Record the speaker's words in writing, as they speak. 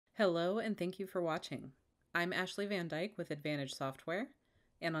Hello and thank you for watching. I'm Ashley Van Dyke with Advantage Software,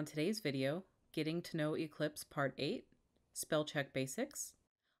 and on today's video, Getting to Know Eclipse Part 8, Spellcheck Basics,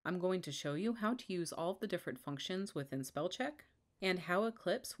 I'm going to show you how to use all of the different functions within Spellcheck and how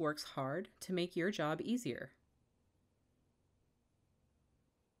Eclipse works hard to make your job easier.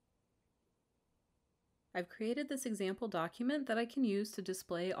 I've created this example document that I can use to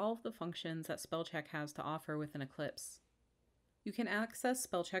display all of the functions that Spellcheck has to offer within Eclipse. You can access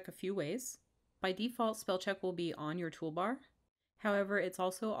Spellcheck a few ways. By default, Spellcheck will be on your toolbar. However, it's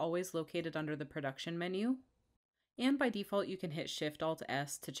also always located under the production menu. And by default, you can hit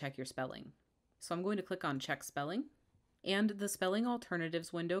Shift-Alt-S to check your spelling. So I'm going to click on Check Spelling. And the Spelling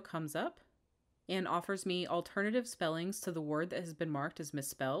Alternatives window comes up and offers me alternative spellings to the word that has been marked as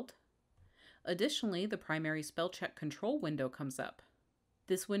misspelled. Additionally, the Primary Spellcheck Control window comes up.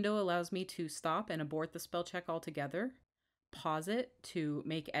 This window allows me to stop and abort the spellcheck altogether, pause it to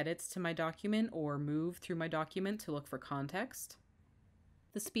make edits to my document or move through my document to look for context.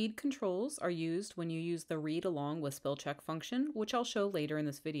 The speed controls are used when you use the Read Along with Spellcheck function, which I'll show later in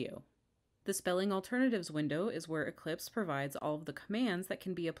this video. The Spelling Alternatives window is where Eclipse provides all of the commands that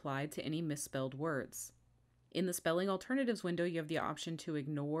can be applied to any misspelled words. In the Spelling Alternatives window, you have the option to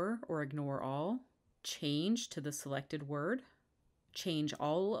ignore or ignore all, change to the selected word, change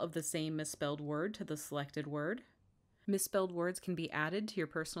all of the same misspelled word to the selected word. Misspelled words can be added to your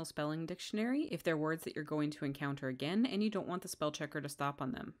personal spelling dictionary if they're words that you're going to encounter again and you don't want the spell checker to stop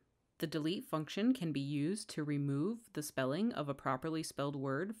on them. The delete function can be used to remove the spelling of a properly spelled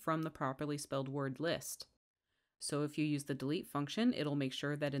word from the properly spelled word list. So if you use the delete function, it'll make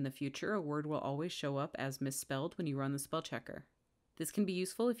sure that in the future a word will always show up as misspelled when you run the spell checker. This can be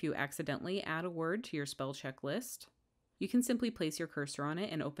useful if you accidentally add a word to your spell check list. You can simply place your cursor on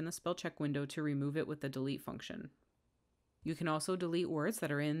it and open the spell check window to remove it with the delete function. You can also delete words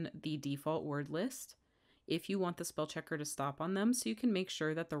that are in the default word list if you want the spell checker to stop on them, so you can make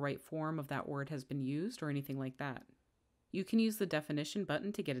sure that the right form of that word has been used or anything like that. You can use the definition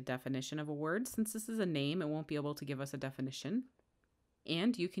button to get a definition of a word. Since this is a name, it won't be able to give us a definition.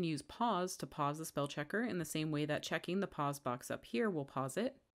 And you can use pause to pause the spell checker in the same way that checking the pause box up here will pause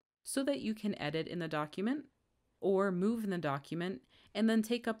it, so that you can edit in the document or move in the document and then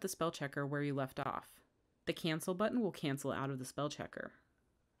take up the spell checker where you left off. The cancel button will cancel out of the spell checker.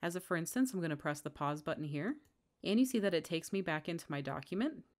 As a for instance, I'm going to press the pause button here, and you see that it takes me back into my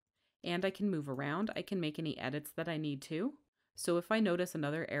document, and I can move around. I can make any edits that I need to. So if I notice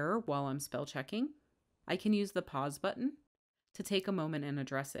another error while I'm spell checking, I can use the pause button to take a moment and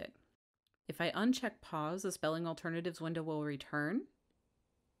address it. If I uncheck pause, the Spelling Alternatives window will return,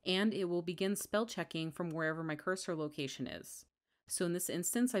 and it will begin spell checking from wherever my cursor location is. So in this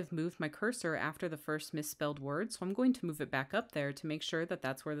instance, I've moved my cursor after the first misspelled word, so I'm going to move it back up there to make sure that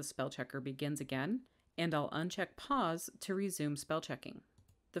that's where the spell checker begins again, and I'll uncheck pause to resume spell checking.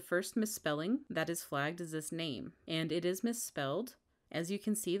 The first misspelling that is flagged is this name, and it is misspelled. As you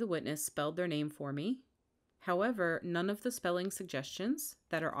can see, the witness spelled their name for me. However, none of the spelling suggestions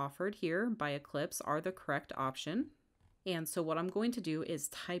that are offered here by Eclipse are the correct option, and so what I'm going to do is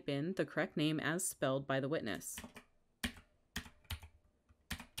type in the correct name as spelled by the witness.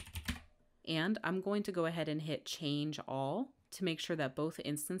 And I'm going to go ahead and hit Change All to make sure that both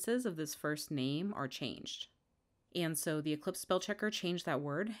instances of this first name are changed. And so the Eclipse spell checker changed that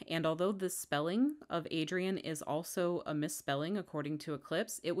word, and although the spelling of Adrian is also a misspelling according to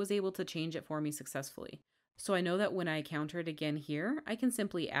Eclipse, it was able to change it for me successfully. So I know that when I encounter it again here, I can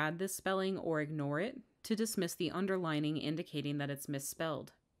simply add this spelling or ignore it to dismiss the underlining indicating that it's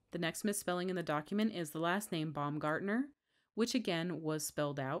misspelled. The next misspelling in the document is the last name Baumgartner, which again was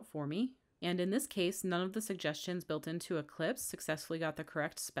spelled out for me. And in this case, none of the suggestions built into Eclipse successfully got the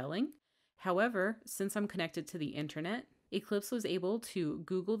correct spelling. However, since I'm connected to the internet, Eclipse was able to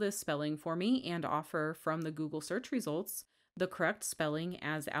Google this spelling for me and offer from the Google search results the correct spelling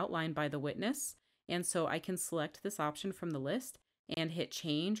as outlined by the witness. And so I can select this option from the list and hit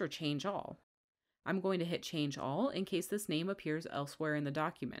Change or Change All. I'm going to hit Change All in case this name appears elsewhere in the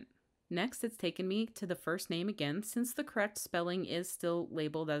document. Next, it's taken me to the first name again, since the correct spelling is still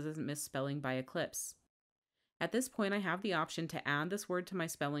labeled as a misspelling by Eclipse. At this point, I have the option to add this word to my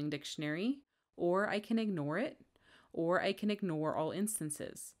spelling dictionary, or I can ignore it, or I can ignore all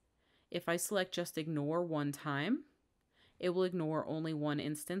instances. If I select just ignore one time, it will ignore only one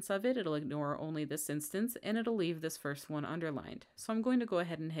instance of it, it'll ignore only this instance, and it'll leave this first one underlined. So I'm going to go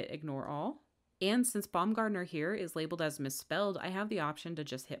ahead and hit Ignore All. And since Baumgartner here is labeled as misspelled, I have the option to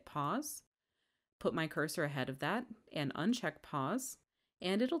just hit pause, put my cursor ahead of that, and uncheck pause,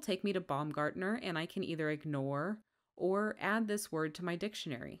 and it'll take me to Baumgartner, and I can either ignore or add this word to my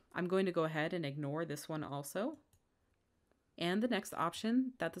dictionary. I'm going to go ahead and ignore this one also. And the next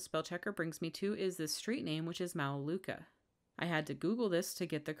option that the spell checker brings me to is this street name, which is Melaleuca. I had to Google this to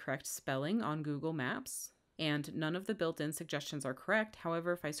get the correct spelling on Google Maps, and none of the built-in suggestions are correct.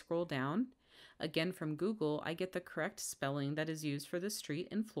 However, if I scroll down, again from Google, I get the correct spelling that is used for the street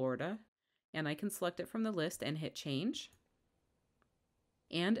in Florida, and I can select it from the list and hit change.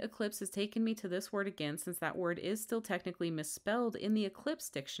 And Eclipse has taken me to this word again, since that word is still technically misspelled in the Eclipse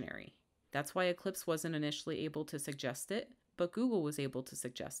dictionary. That's why Eclipse wasn't initially able to suggest it, but Google was able to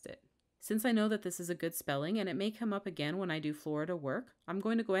suggest it. Since I know that this is a good spelling and it may come up again when I do Florida work, I'm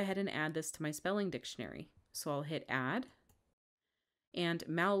going to go ahead and add this to my spelling dictionary. So I'll hit add. And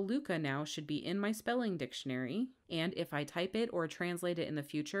Melaleuca now should be in my spelling dictionary, and if I type it or translate it in the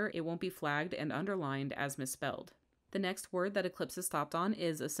future, it won't be flagged and underlined as misspelled. The next word that Eclipse has stopped on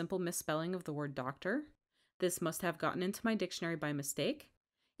is a simple misspelling of the word doctor. This must have gotten into my dictionary by mistake.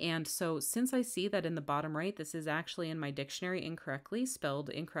 And so since I see that in the bottom right, this is actually in my dictionary incorrectly, spelled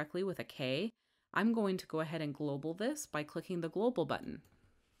incorrectly with a K, I'm going to go ahead and global this by clicking the global button.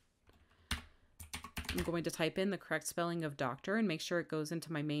 I'm going to type in the correct spelling of doctor and make sure it goes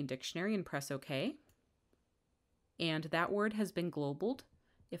into my main dictionary and press OK. And that word has been globaled.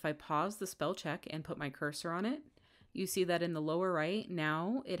 If I pause the spell check and put my cursor on it, you see that in the lower right,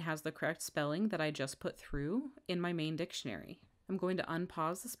 now it has the correct spelling that I just put through in my main dictionary. I'm going to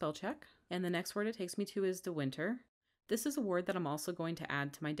unpause the spell check, and the next word it takes me to is de winter. This is a word that I'm also going to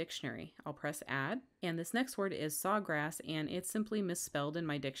add to my dictionary. I'll press add, and this next word is sawgrass, and it's simply misspelled in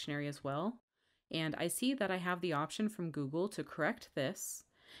my dictionary as well. And I see that I have the option from Google to correct this.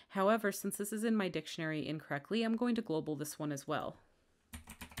 However, since this is in my dictionary incorrectly, I'm going to global this one as well.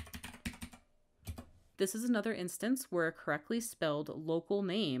 This is another instance where a correctly spelled local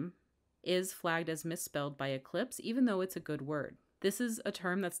name is flagged as misspelled by Eclipse, even though it's a good word. This is a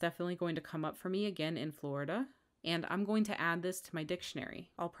term that's definitely going to come up for me again in Florida, and I'm going to add this to my dictionary.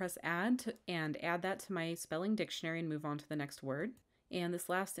 I'll press add and add that to my spelling dictionary and move on to the next word. And this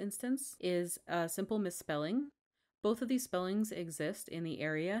last instance is a simple misspelling. Both of these spellings exist in the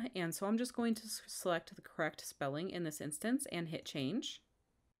area, and so I'm just going to select the correct spelling in this instance and hit change.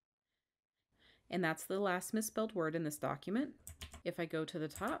 And that's the last misspelled word in this document. If I go to the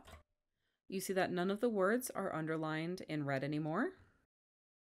top, you see that none of the words are underlined in red anymore.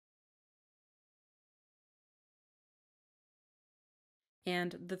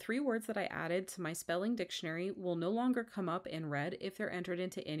 And the 3 words that I added to my spelling dictionary will no longer come up in red if they're entered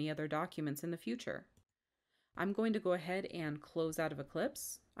into any other documents in the future. I'm going to go ahead and close out of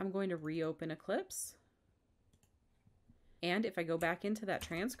Eclipse. I'm going to reopen Eclipse. And if I go back into that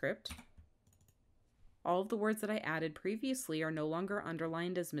transcript, all of the words that I added previously are no longer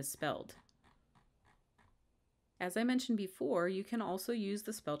underlined as misspelled. As I mentioned before, you can also use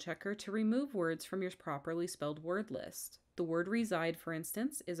the spell checker to remove words from your properly spelled word list. The word reside, for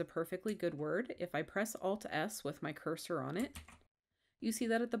instance, is a perfectly good word. If I press Alt-S with my cursor on it, you see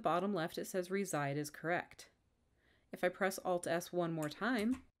that at the bottom left it says reside is correct. If I press Alt-S one more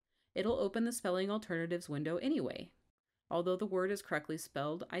time, it'll open the spelling alternatives window anyway. Although the word is correctly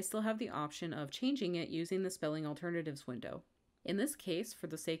spelled, I still have the option of changing it using the spelling alternatives window. In this case, for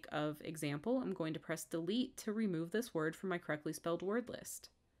the sake of example, I'm going to press delete to remove this word from my correctly spelled word list.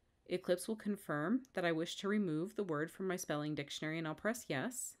 Eclipse will confirm that I wish to remove the word from my spelling dictionary, and I'll press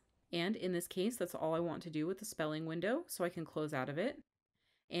yes. And in this case, that's all I want to do with the spelling window, so I can close out of it.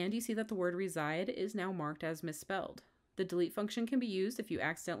 And you see that the word reside is now marked as misspelled. The delete function can be used if you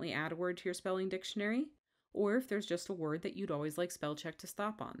accidentally add a word to your spelling dictionary, or if there's just a word that you'd always like Spellcheck to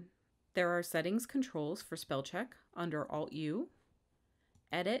stop on. There are settings controls for Spellcheck under Alt-U,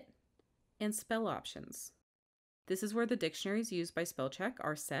 Edit, and Spell Options. This is where the dictionaries used by Spellcheck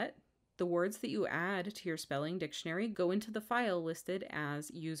are set. The words that you add to your spelling dictionary go into the file listed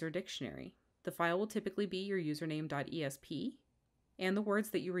as User Dictionary. The file will typically be your username.esp, and the words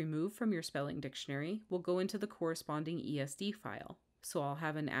that you remove from your spelling dictionary will go into the corresponding ESD file. So I'll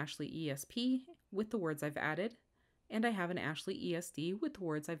have an Ashley ESP with the words I've added, and I have an Ashley ESD with the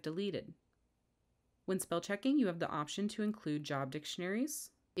words I've deleted. When spell checking, you have the option to include job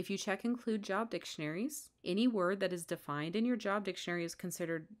dictionaries. If you check include job dictionaries, any word that is defined in your job dictionary is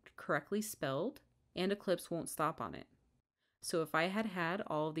considered correctly spelled, and Eclipse won't stop on it. So if I had had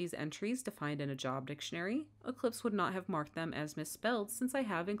all of these entries defined in a job dictionary, Eclipse would not have marked them as misspelled since I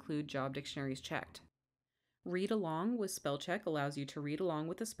have include job dictionaries checked. Read along with Spellcheck allows you to read along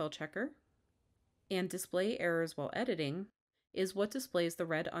with the spell checker, and display errors while editing is what displays the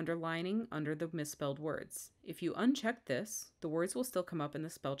red underlining under the misspelled words. If you uncheck this, the words will still come up in the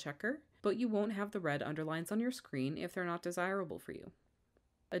spell checker, but you won't have the red underlines on your screen if they're not desirable for you.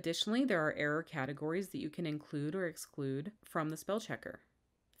 Additionally, there are error categories that you can include or exclude from the spell checker.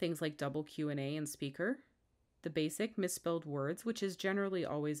 Things like double Q&A and speaker, the basic misspelled words, which is generally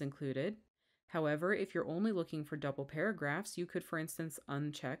always included. However, if you're only looking for double paragraphs, you could, for instance,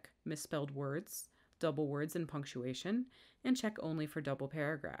 uncheck misspelled words, double words, and punctuation, and check only for double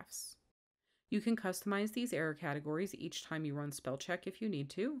paragraphs. You can customize these error categories each time you run spell check if you need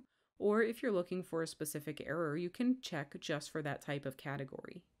to, or if you're looking for a specific error, you can check just for that type of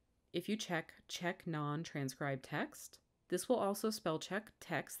category. If you check non-transcribed text, this will also spell check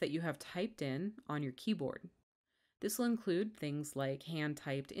text that you have typed in on your keyboard. This will include things like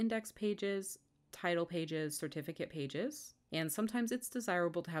hand-typed index pages, title pages, certificate pages, and sometimes it's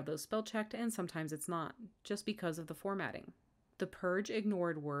desirable to have those spell checked and sometimes it's not, just because of the formatting. The purge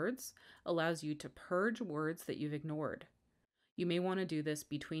ignored words allows you to purge words that you've ignored. You may want to do this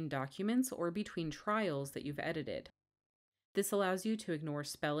between documents or between trials that you've edited. This allows you to ignore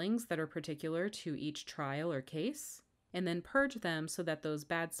spellings that are particular to each trial or case, and then purge them so that those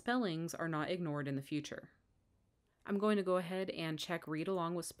bad spellings are not ignored in the future. I'm going to go ahead and check read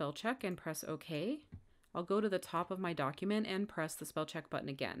along with spell check and press OK. I'll go to the top of my document and press the spell check button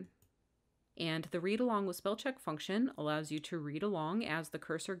again. And the read along with spell check function allows you to read along as the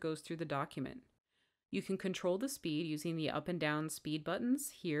cursor goes through the document. You can control the speed using the up and down speed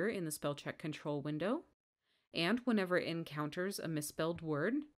buttons here in the spell check control window. And whenever it encounters a misspelled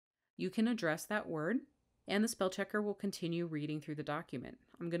word, you can address that word and the spell checker will continue reading through the document.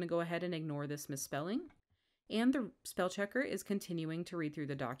 I'm going to go ahead and ignore this misspelling. And the spell checker is continuing to read through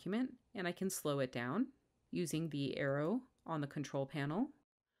the document, and I can slow it down using the arrow on the control panel,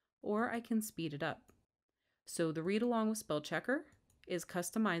 or I can speed it up. So the read along with spell checker is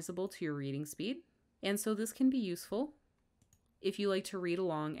customizable to your reading speed, and so this can be useful if you like to read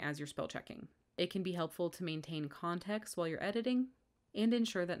along as you're spell checking. It can be helpful to maintain context while you're editing and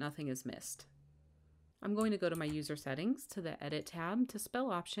ensure that nothing is missed. I'm going to go to my user settings to the edit tab to spell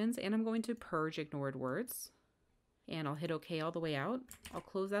options, and I'm going to purge ignored words. And I'll hit OK all the way out. I'll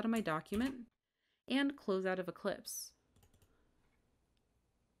close out of my document and close out of Eclipse.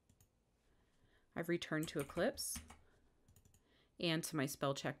 I've returned to Eclipse and to my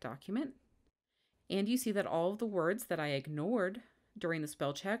spell check document. And you see that all of the words that I ignored during the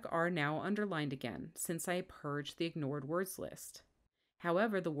spell check are now underlined again since I purged the ignored words list.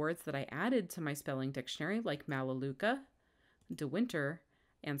 However, the words that I added to my spelling dictionary, like Melaleuca, de winter,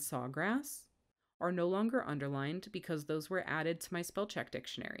 and sawgrass, are no longer underlined because those were added to my spell check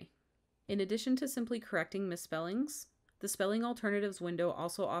dictionary. In addition to simply correcting misspellings, the Spelling Alternatives window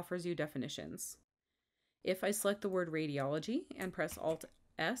also offers you definitions. If I select the word radiology and press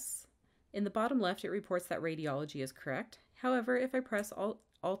Alt-S, in the bottom left it reports that radiology is correct. However, if I press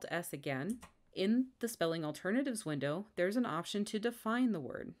Alt-S again, in the Spelling Alternatives window, there's an option to define the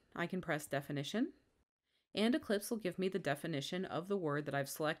word. I can press Definition, and Eclipse will give me the definition of the word that I've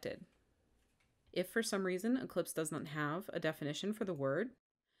selected. If for some reason Eclipse does not have a definition for the word,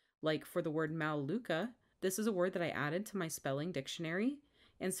 like for the word Melaleuca, this is a word that I added to my spelling dictionary,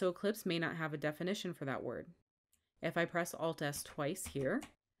 and so Eclipse may not have a definition for that word. If I press Alt-S twice here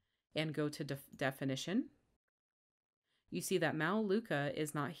and go to definition, you see that Melaleuca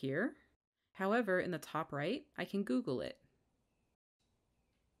is not here. However, in the top right, I can Google it.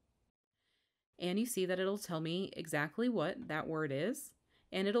 And you see that it'll tell me exactly what that word is,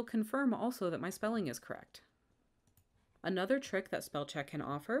 and it'll confirm also that my spelling is correct. Another trick that Spellcheck can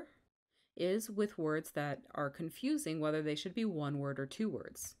offer is with words that are confusing whether they should be one word or two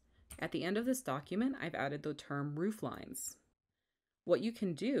words. At the end of this document, I've added the term rooflines. What you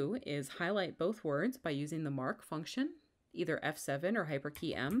can do is highlight both words by using the mark function, either F7 or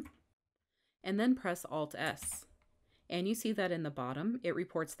hyperkey M, and then press Alt-S. And you see that in the bottom, it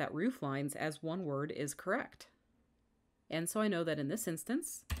reports that rooflines as one word is correct. And so I know that in this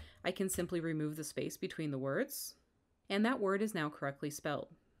instance, I can simply remove the space between the words, and that word is now correctly spelled.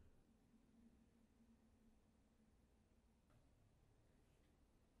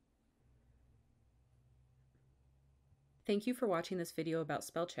 Thank you for watching this video about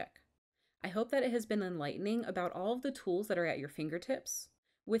Spellcheck. I hope that it has been enlightening about all of the tools that are at your fingertips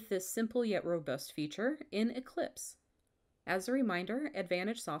with this simple yet robust feature in Eclipse. As a reminder,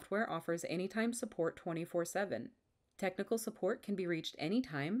 Advantage Software offers anytime support 24/7. Technical support can be reached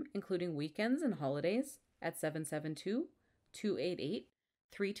anytime, including weekends and holidays, at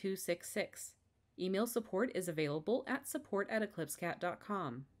 772-288-3266. Email support is available at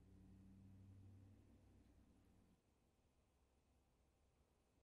support@eclipsecat.com.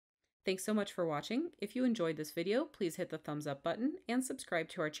 Thanks so much for watching. If you enjoyed this video, please hit the thumbs up button and subscribe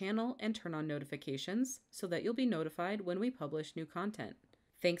to our channel and turn on notifications so that you'll be notified when we publish new content.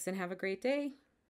 Thanks and have a great day!